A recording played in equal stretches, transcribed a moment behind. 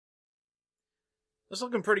It's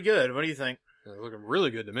looking pretty good. What do you think? It's looking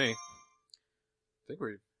really good to me. I think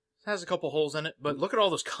we... It has a couple holes in it, but look at all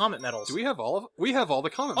those comet medals. Do we have all of... We have all the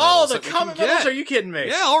comet Oh, medals. the comet medals? Are you kidding me?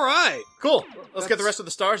 Yeah, alright. Cool. Let's get the rest of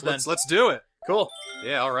the stars then. Let's do it. Cool.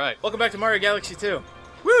 Yeah, alright. Welcome back to Mario Galaxy 2.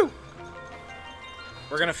 Woo!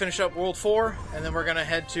 We're going to finish up World 4, and then we're going to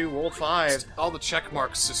head to World 5. All the check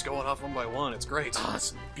marks just going off one by one. It's great. Oh,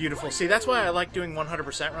 it's beautiful. See, that's why I like doing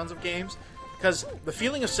 100% runs of games, because the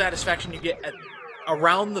feeling of satisfaction you get at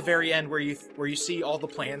around the very end where you see all the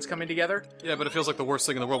plans coming together. Yeah, but it feels like the worst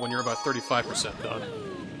thing in the world when you're about 35% done.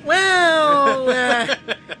 Well,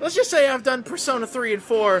 let's just say I've done Persona 3 and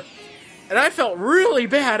 4, and I felt really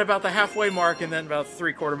bad about the halfway mark, and then about the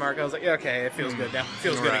three-quarter mark, I was like, yeah, okay, it feels good now. It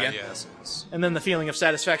feels good again. Yes. And then the feeling of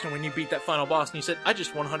satisfaction when you beat that final boss, and you said, I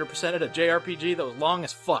just 100%ed a JRPG that was long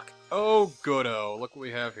as fuck. Oh, good-o. Look what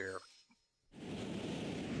we have here.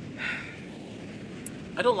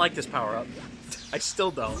 I don't like this power-up. I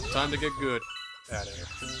still don't. Time to get good at it.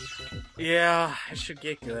 Yeah, I should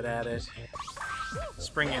get good at it.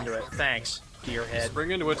 Spring into it. Thanks, gearhead.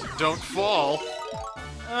 Spring into it. Don't fall.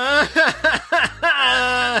 I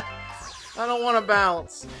don't want to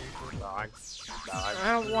bounce. Dog.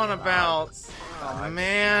 I don't want to bounce. Oh,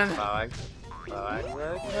 man. Dog.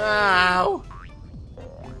 Ow.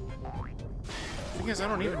 The thing is, I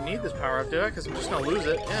don't even need this power-up, do I? Because I'm just going to lose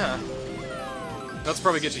it. Yeah. Let's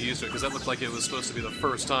probably get you used to it, because that looked like it was supposed to be the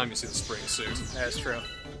first time you see the spring suit. That's true.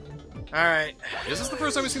 Alright. Is this the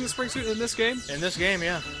first time we've seen the spring suit in this game? In this game,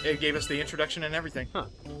 yeah. It gave us the introduction and everything. Huh.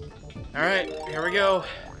 Alright, here we go.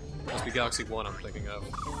 Must be Galaxy 1 I'm thinking of.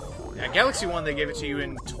 Yeah, Galaxy 1, they gave it to you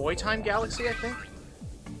in Toy Time Galaxy, I think?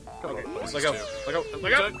 Okay, let go. Let go.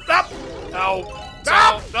 Let go. Stop! No!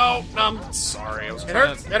 Stop! No! I'm sorry. I was It trying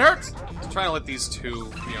hurts! to, It hurts! I was trying to let these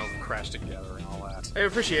two, crash together and all that. I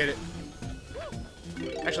appreciate it.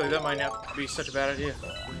 Actually, that might not be such a bad idea.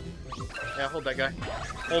 Yeah, hold that guy.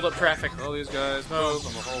 Hold up traffic. All these guys move.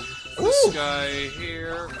 I'm gonna hold Ooh. this guy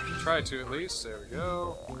here. Try to, at least. There we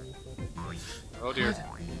go. Oh, dear.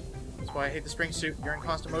 That's why I hate the spring suit. You're in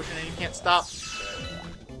constant motion and you can't stop.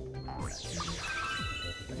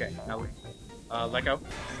 Okay, now let go.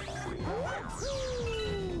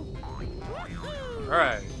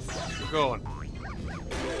 Alright. Keep going.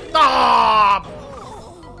 Stop!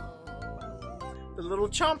 The little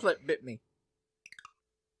chomplet bit me.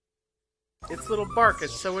 Its little bark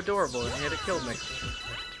is so adorable, and yet it killed me.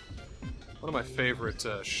 One of my favorite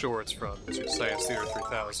shorts from Mystery Science Theater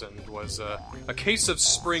 3000 was A Case of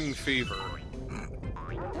Spring Fever.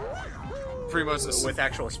 Pretty much With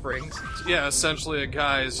actual springs. yeah, essentially a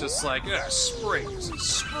guy is just like, springs,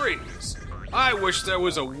 springs. I wish there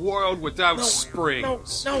was a world without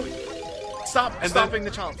springs. No! Stop And stopping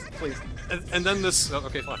the chomps, please. And then this,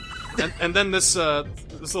 okay, fine. And then this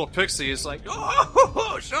little pixie is like,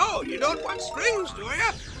 oh, so you don't want springs, do you?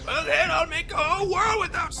 Well, then I'll make a whole world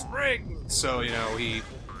without springs. So he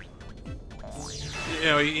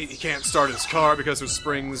can't start his car because there's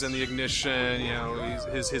springs in the ignition.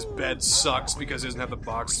 His bed sucks because he doesn't have the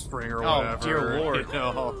box spring or whatever. Oh, dear Lord.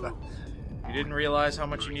 You You didn't realize how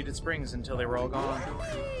much you needed springs until they were all gone.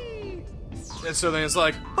 And so then it's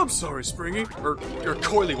like, I'm sorry, Springy. Or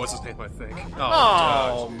Coily was his name, I think.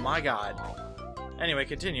 Oh my god. Anyway,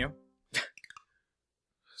 continue.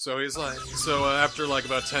 So he's like, after like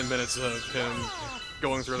about 10 minutes of him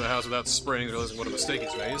going through the house without springs, realizing what a mistake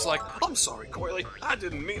he's made, he's like, I'm sorry, Coily, I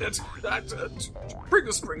didn't mean it. Bring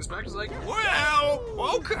the springs back. He's like, well,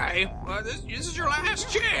 okay, this is your last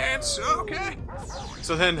chance, okay.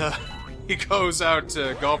 So then he goes out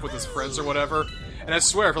to golf with his friends or whatever, and I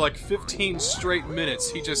swear, for like 15 straight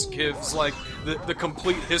minutes, he just gives like the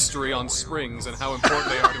complete history on springs and how important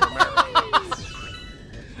they are to America.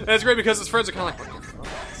 And it's great because his friends are kind of like,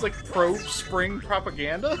 It's like pro-spring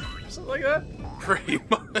propaganda? Something like that? pretty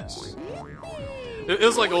much. It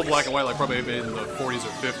was like old black and white, like probably in the 40s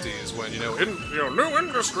or 50s, when, new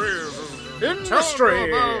industries. Industry!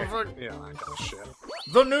 Yeah, that kind of shit.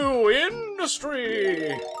 The new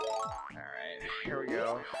industry! Alright, here we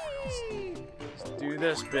go. Let's do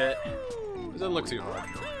this bit. It doesn't look too hard.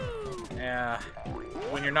 Yeah.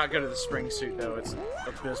 When you're not good at the spring suit, though, it's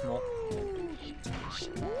abysmal.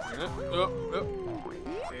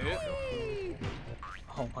 Yeah.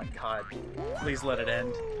 Oh my god. Please let it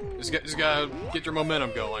end. Just gotta get your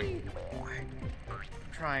momentum going. I'm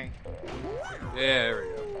trying. Yeah, there we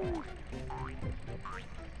go.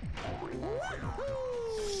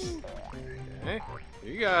 Okay,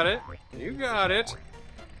 you got it. You got it.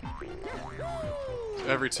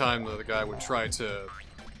 Every time the guy would try to,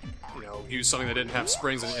 use something that didn't have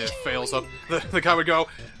springs and it fails up, the guy would go,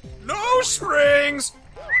 "No springs!"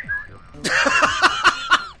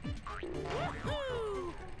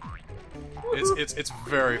 It's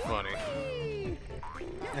very funny.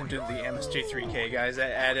 And do the MST3K guys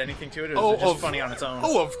add anything to it, or is it just funny on its own?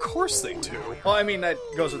 Oh, of course they do. Well, I mean, that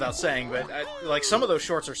goes without saying, but like some of those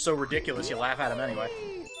shorts are so ridiculous you laugh at them anyway.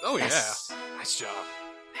 Oh Yes. yeah, nice job.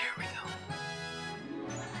 There we go.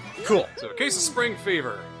 Cool. So, a case of spring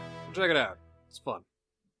fever. Check it out. It's fun.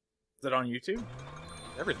 Is it on YouTube?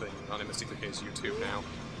 Everything on MST3K's YouTube now.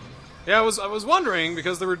 Yeah, I was wondering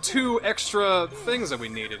because there were 2 extra things that we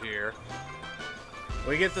needed here.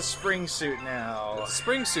 We get the spring suit now. The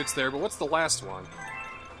spring suit's there, but what's the last one?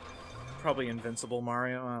 Probably Invincible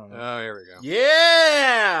Mario. I don't know. Oh, here we go.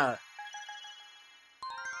 Yeah!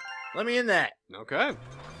 Let me in that. Okay.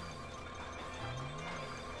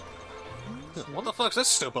 What the fuck's this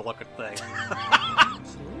stupid-looking thing?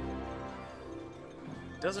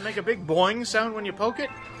 Does it make a big boing sound when you poke it?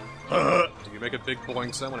 Do you make a big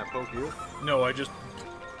boing sound when I poke you? No, I just...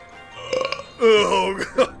 Oh,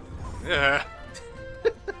 God. Yeah.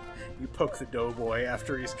 You poke the doughboy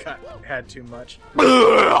after he's had too much.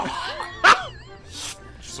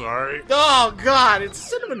 Sorry. Oh, God, it's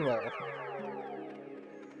cinnamon roll.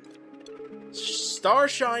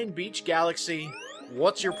 Starshine Beach Galaxy,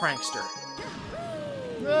 what's your prankster?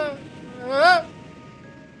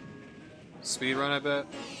 Speedrun, I bet.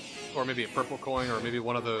 Or maybe a purple coin, or maybe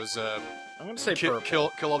one of those, I'm gonna say purple.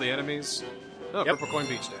 kill all the enemies. Oh, Yep. purple coin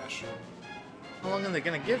beach dash. How long are they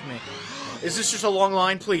gonna give me? Is this just a long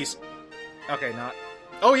line, please? Okay, not.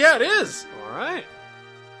 Oh, yeah, it is! Alright.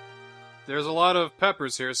 There's a lot of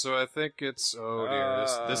peppers here, so I think it's... Oh, dear.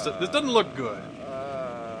 This doesn't look good.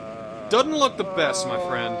 Doesn't look the best, my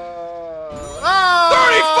friend.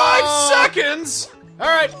 35 seconds?!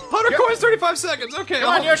 Alright! 100 coins, 35 seconds! Okay, Come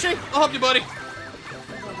on, Yoshi! I'll help you, buddy.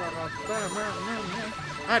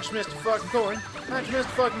 I just missed a fucking coin. I just missed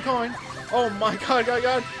a fucking coin. Oh my god,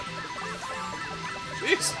 god.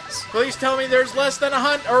 Jesus. Please tell me there's less than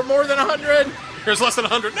 100, or more than 100! There's less than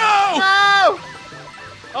 100. No! No!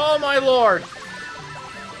 Oh my lord.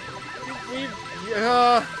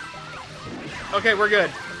 Okay, we're good.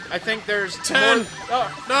 I think there's 10, more...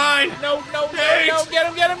 Oh. 9, No, 8, get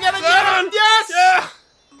him! 7, Yes! Yeah!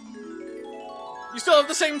 You still have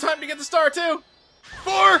the same time to get the star, too!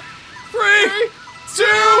 4, 3, 2,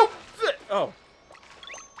 Oh.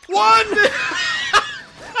 1!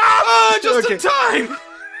 Ah, just Okay. in time!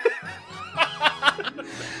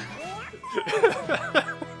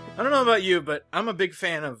 I don't know about you, but I'm a big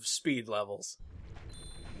fan of speed levels.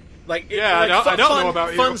 Like, Yeah, like I don't know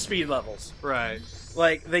about you. Fun speed levels. Right.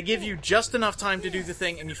 Like, they give you just enough time to do the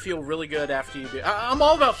thing, and you feel really good after you do. I'm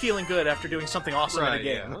all about feeling good after doing something awesome in a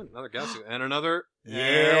game. Yeah. Another galaxy. And another. Yeah.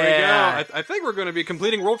 There we go. I think we're going to be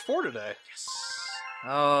completing World 4 today. Yes.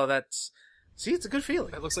 Oh, that's... See, it's a good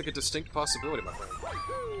feeling. That looks like a distinct possibility, my friend.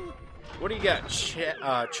 What do you got?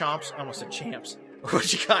 Chomps? I almost said champs.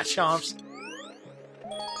 What you got, Chomps?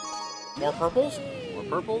 More purples? More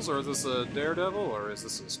purples, or is this a Daredevil, or is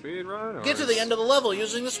this a speedrun? Or Get to the end of the level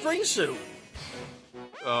using the spring suit.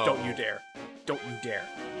 Oh. Don't you dare. Don't you dare.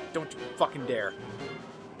 Don't you fucking dare.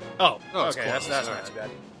 Oh, it's okay, close. that's All not right. too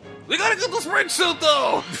bad. We gotta get the spring suit,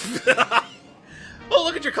 though! Oh,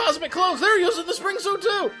 look at your cosmic clothes! They're using the spring suit,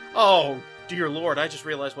 too! Oh, dear lord, I just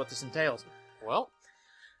realized what this entails. Well.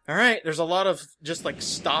 Alright, there's a lot of just, like,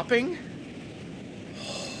 stopping.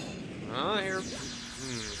 Here.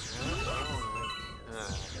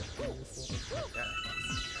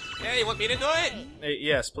 Yeah, you want me to do it?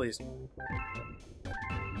 Yes, please.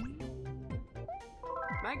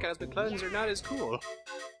 My cosmic clones are not as cool.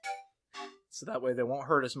 So that way they won't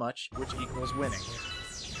hurt as much, which equals winning.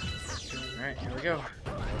 Alright, here we go.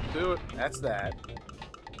 Do it. That's that.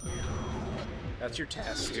 That's your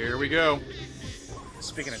test. Here we go.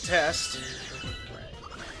 Speaking of test...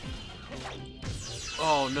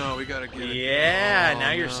 Oh no, we gotta get it. Yeah, Oh,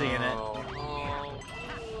 now you're no. seeing it. Oh.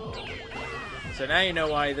 So now you know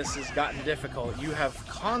why this has gotten difficult. You have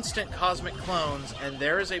constant cosmic clones, and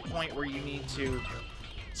there is a point where you need to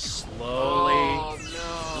slowly Oh,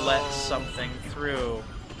 no. let something through.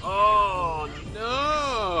 Oh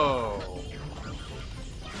no!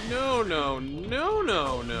 No, no, no,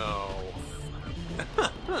 no, no.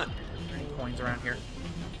 Any coins around here?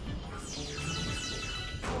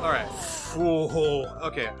 Alright. Ooh.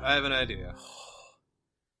 Okay, I have an idea.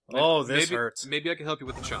 Oh, this maybe, hurts. Maybe I can help you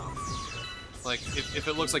with the chomp. Like, if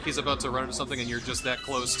it looks like he's about to run into something and you're just that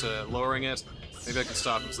close to lowering it, maybe I can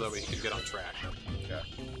stop him so that way he can get on track. Okay.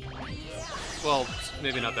 Well,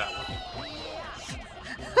 maybe not that one.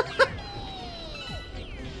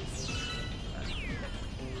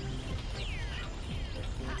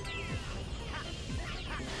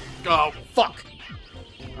 Oh, fuck!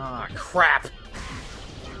 Ah, crap.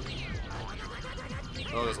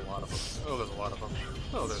 Oh, there's a lot of them. Oh, there's a lot of them.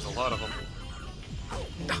 Oh, there's a lot of them.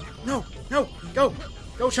 No! No! Go!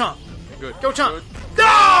 Go, Chomp! Good. Go, Chomp! Good.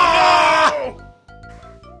 No!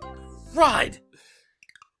 Ride!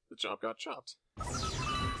 The Chomp got chopped.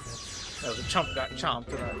 No, the Chomp got chomped,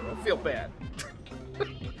 and I feel bad.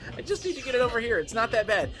 I just need to get it over here. It's not that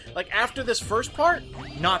bad. Like, after this first part,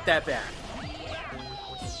 not that bad. Oh,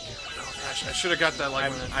 gosh, I should have got that,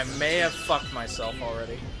 like... I may have fucked myself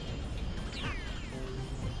already.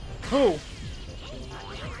 Who?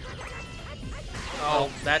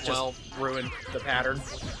 Oh, that just ruined the pattern.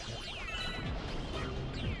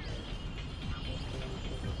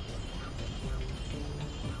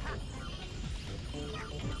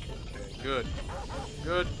 Okay, good.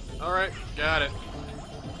 Good. Alright, got it.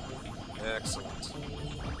 Excellent.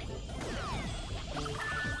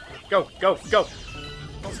 Go, go, go!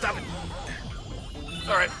 Don't stop it!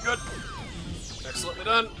 Alright, good. Excellently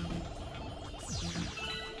done.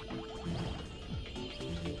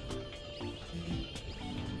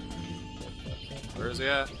 Where is he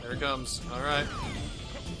at? There he comes. Alright.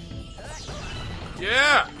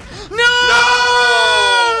 Yeah! No!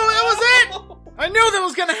 That was it! I knew that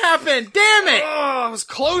was gonna happen! Damn it! Oh, it was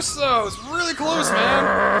close though. It was really close,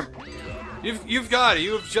 man. You've got it.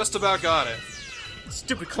 You've just about got it.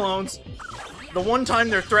 Stupid clones. The one time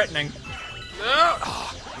they're threatening. No.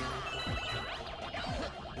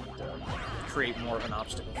 Create more of an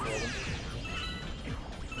obstacle for them.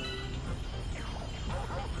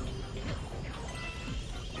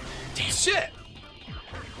 Damn shit!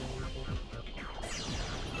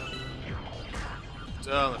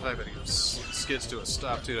 Oh, the fact that he skids to a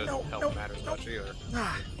stop too doesn't help matters much either.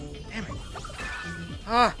 Ah, damn it.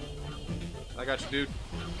 Ah. I got you, dude.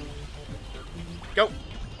 Go.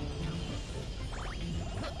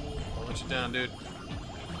 I'll let you down, dude.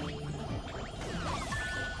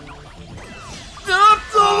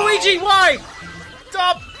 Oh, Luigi, why?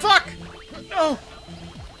 Oh, fuck! No.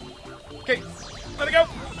 Okay, let it go.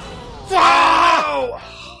 Whoa!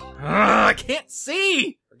 I can't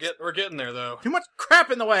see. We're getting there though. Too much crap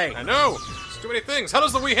in the way. I know. There's too many things. How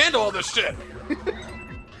does the Wii handle all this shit?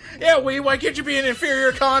 Yeah, Wii, why can't you be an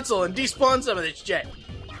inferior console and despawn some of this shit?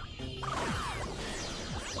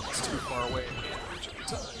 It's too far away. I can't reach every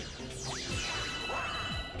time.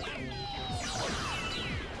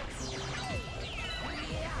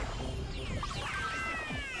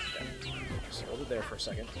 Just hold it there for a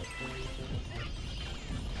second.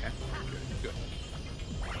 Okay. Good.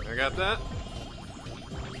 I got that.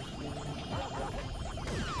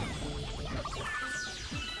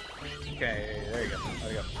 Okay, there you go.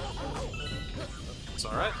 There you go. It's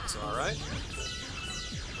alright. It's alright.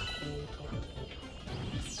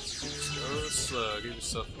 Just go slow. Give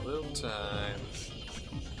yourself a little time.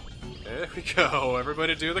 There we go.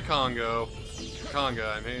 Everybody do the Congo.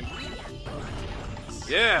 Conga, I mean.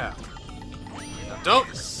 Yeah! Now don't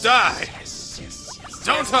die! Yes, yes, yes.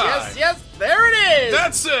 Don't die! Yes, yes, there it is!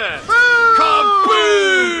 That's it! Boom!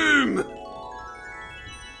 Kaboom!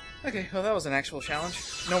 Okay, well that was an actual challenge.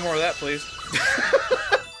 No more of that, please.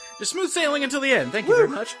 Just smooth sailing until the end. Thank you very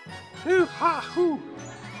much. Hoo ha hoo!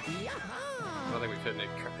 I don't think we've hit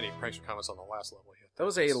any prankster comments on the last level yet. That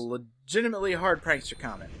was a legitimately hard prankster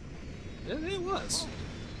comment. It was.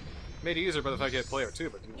 Made it easier by the fact you had player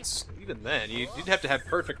too, but even then, you'd have to have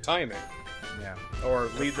perfect timing. Yeah. Or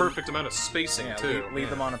lead them, perfect amount of spacing too. Lead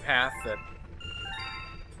them on a path that...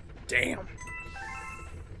 Damn.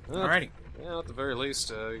 Well, Alrighty. Yeah, at the very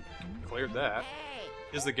least, cleared that.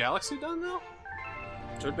 Is the galaxy done now?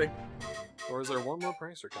 Should be. Or is there one more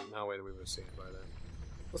prankster coming? No way that we would have seen it by then.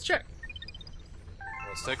 Let's check.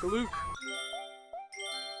 Let's take a look.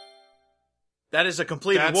 That is a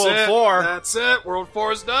completed That's World it. 4. That's it. World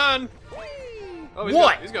 4 is done. Oh,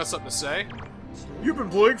 he's got something to say. You've been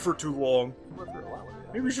playing for too long.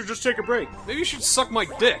 Maybe you should just take a break. Maybe you should suck my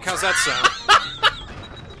dick. How's that sound?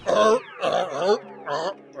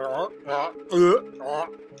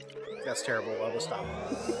 That's terrible. I will stop.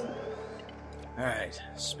 Alright.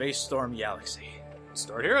 Space Storm Galaxy.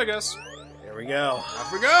 Start here, I guess. Here we go.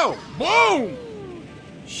 Off we go. Boom!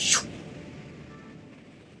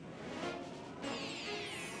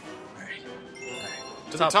 Alright.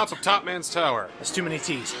 To the top of Top Man's tower. That's too many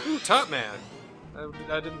T's. Ooh, Top Man.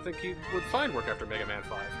 I didn't think he would find work after Mega Man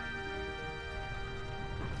 5.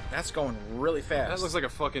 That's going really fast. That looks like a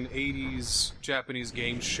fucking 80s Japanese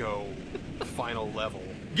game show final level.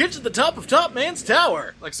 Get to the top of Top Man's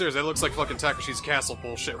tower! Like, seriously, that looks like fucking Takashi's Castle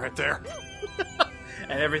bullshit right there.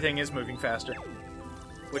 And everything is moving faster.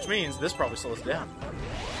 Which means this probably slows it down.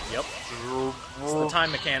 Yep. It's the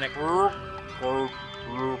time mechanic. Woo!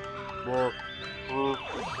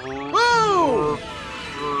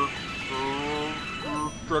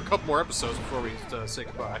 for a couple more episodes before we say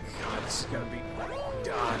goodbye. That's gonna be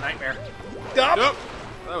a nightmare. Nope.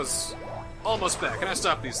 That was almost back. Can I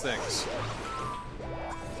stop these things?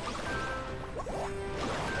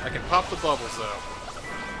 I can pop the bubbles, though.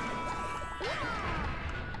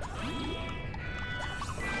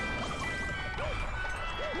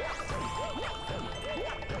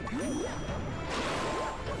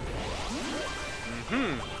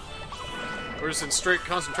 We're just in straight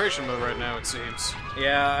concentration mode right now, it seems.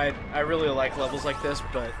 Yeah, I really like levels like this,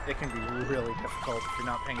 but it can be really difficult if you're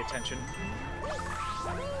not paying attention.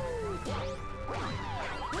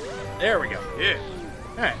 There we go. Yeah.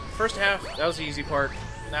 Alright, first half, that was the easy part.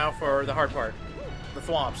 Now for the hard part. The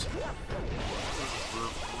thwomps.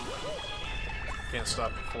 Can't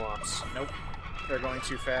stop the thwomps. Nope. They're going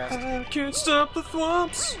too fast. I can't stop the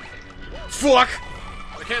thwomps. Fuck!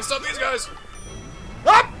 I can't stop these guys.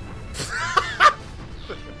 Up!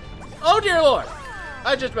 Oh dear lord!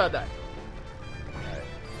 I just about died.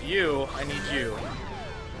 You, I need you.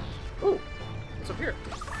 Ooh, what's up here?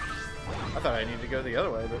 I thought I needed to go the other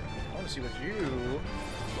way, but I want to see what you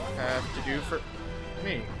have to do for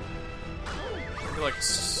me. Maybe like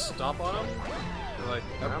stomp on them? Or like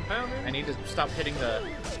ground pound maybe? I need to stop hitting the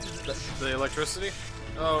electricity?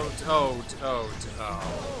 Oh.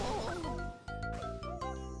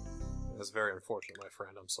 That's very unfortunate, my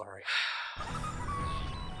friend. I'm sorry.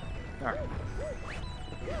 Alright.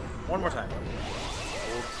 One more time.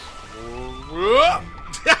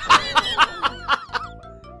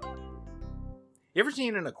 You ever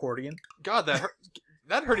seen an accordion? God, that hurt.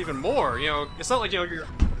 That hurt even more. You know, it's not like, you know, you're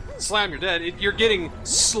slam, you're dead. You're getting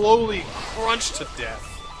slowly crunched to death.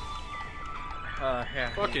 Yeah.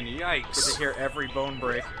 Fucking yikes. Get to hear every bone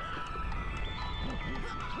break.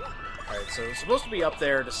 Alright, so it's supposed to be up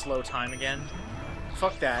there to slow time again.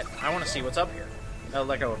 Fuck that. I want to see what's up here.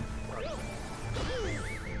 Let go of him.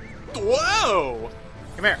 Whoa!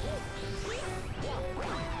 Come here.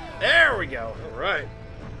 There we go. Alright.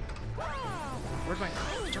 Where's my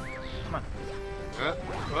jump? Come on. There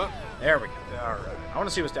There we go. Alright. I want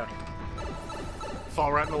to see what's down here.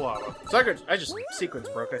 Fall right in the lava. So I just sequence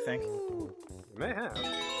broke, I think. You may have.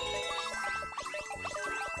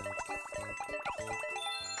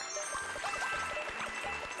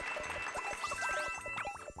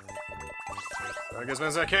 I guess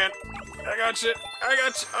as I can. I got you. I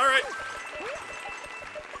got you. Alright.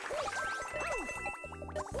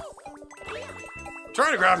 I'm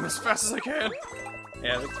trying to grab him as fast as I can.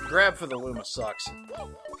 Yeah, the grab for the Luma sucks.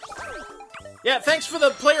 Yeah, thanks for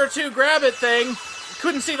the player 2 grab it thing.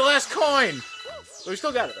 Couldn't see the last coin. But we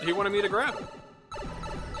still got it. He wanted me to grab it.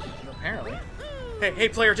 Apparently. Hey,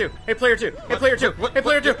 player 2. Hey, player 2. Hey, player 2. What? Hey,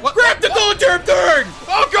 player 2. What? Grab the gold term thing!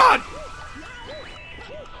 Oh, God!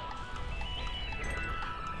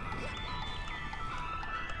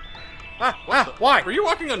 Why? Were you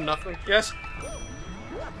walking on nothing? Yes.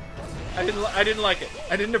 I didn't like it.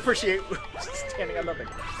 I didn't appreciate standing on nothing.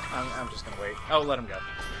 I'm just gonna wait. Oh, let him go.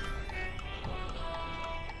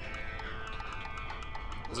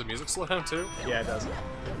 Does the music slow down too? Yeah, it does.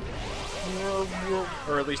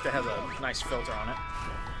 Or at least it has a nice filter on it.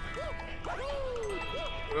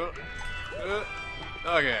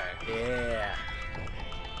 Okay. Yeah.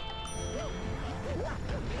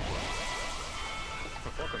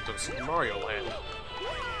 Welcome to Super Mario Land.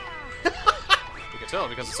 You can tell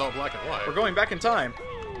because it's all black and white. We're going back in time.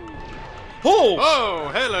 Oh! Oh,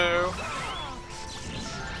 hello!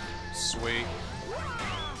 Sweet.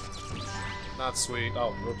 Not sweet.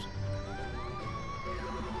 Oh, whoops.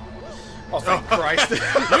 Oh, thank Christ.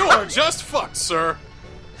 You are just fucked, sir!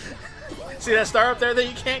 See that star up there that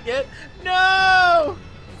you can't get? No!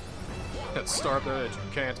 That star up there that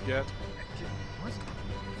you can't get. What?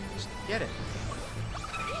 Just get it.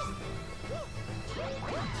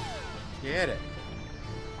 Get it.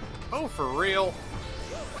 Oh, for real?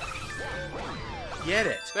 Get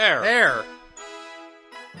it. There. There.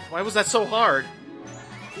 Why was that so hard?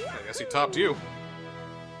 I guess he topped you.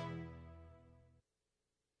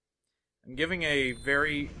 I'm giving a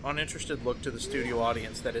very uninterested look to the studio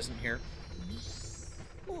audience that isn't here.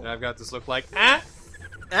 And I've got this look like, hey!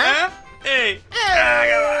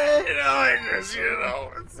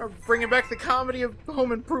 Or bringing back the comedy of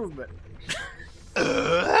Home Improvement.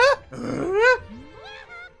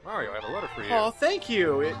 Mario, I have a letter for you. Oh, thank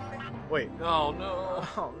you. Wait. Oh, no.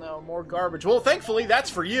 Oh, no, more garbage. Well, thankfully, that's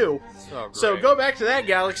for you. Oh, great. So go back to that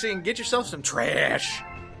galaxy and get yourself some trash.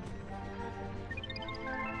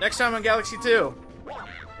 Next time on Galaxy 2.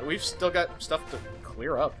 We've still got stuff to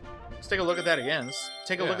clear up. Let's take a look at that again. Let's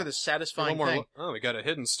take a look at this satisfying thing. Oh, we got a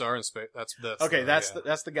hidden star in space. That's okay. That's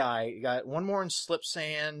the guy. You got one more in Slip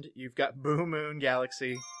Sand. You've got Boo Moon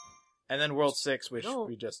Galaxy, and then World 6, which we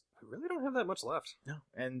really don't have that much left. No,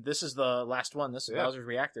 and this is the last one. This is Bowser's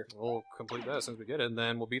Reactor. We'll complete that as soon as we get it, and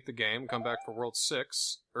then we'll beat the game. Come back for World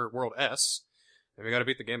 6 or World S, and we got to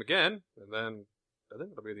beat the game again, and then I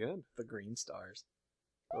think it'll be the end. The green stars.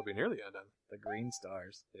 It'll be near the end then. The green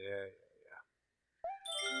stars. Yeah.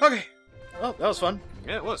 Okay. Well, that was fun.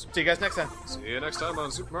 Yeah, it was. See you guys next time. See you next time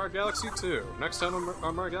on Super Mario Galaxy 2. Next time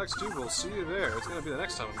on Mario Galaxy 2, we'll see you there. It's going to be the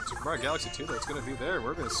next time on Super Mario Galaxy 2 that's going to be there.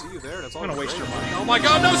 We're going to see you there, and it's all I'm going to waste your money. Oh my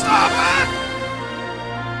god, no, stop! Ah!